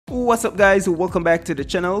What's up guys, welcome back to the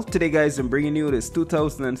channel. Today guys, I'm bringing you this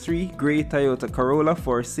 2003 grey Toyota Corolla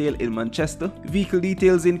for sale in Manchester. Vehicle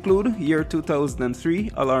details include year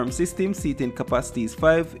 2003, alarm system, seating capacity is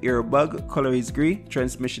 5, airbag, color is grey,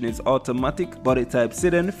 transmission is automatic, body type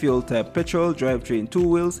sedan, fuel type petrol, drivetrain 2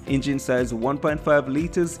 wheels, engine size 1.5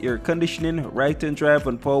 liters, air conditioning, right hand drive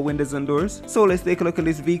and power windows and doors. So let's take a look at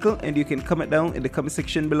this vehicle and you can comment down in the comment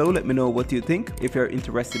section below. Let me know what you think. If you're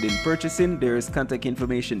interested in purchasing, there is contact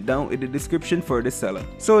information down in the description for the seller.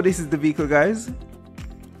 So this is the vehicle guys.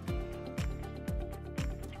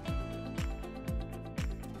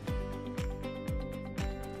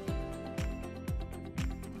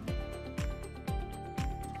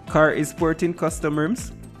 Car is sporting custom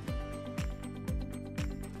rims.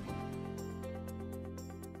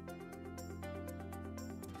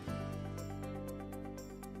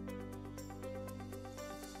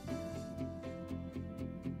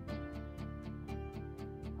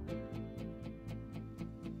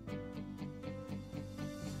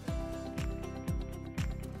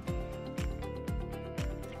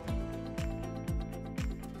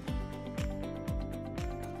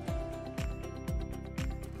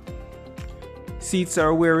 Seats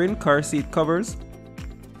are wearing car seat covers.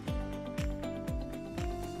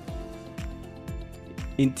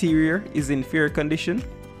 Interior is in fair condition.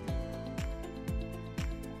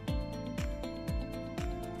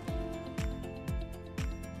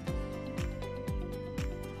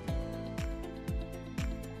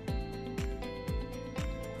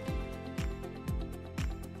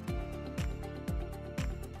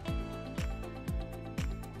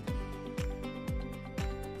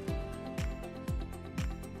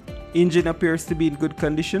 Engine appears to be in good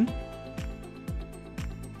condition.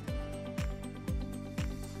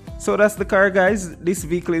 So that's the car guys. This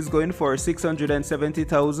vehicle is going for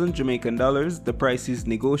 670,000 Jamaican dollars. The price is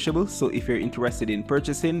negotiable, so if you're interested in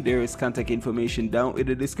purchasing, there is contact information down in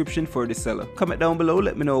the description for the seller. Comment down below,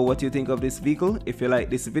 let me know what you think of this vehicle. If you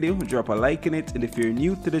like this video, drop a like in it, and if you're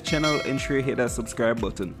new to the channel, ensure you hit that subscribe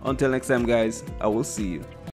button. Until next time guys, I will see you.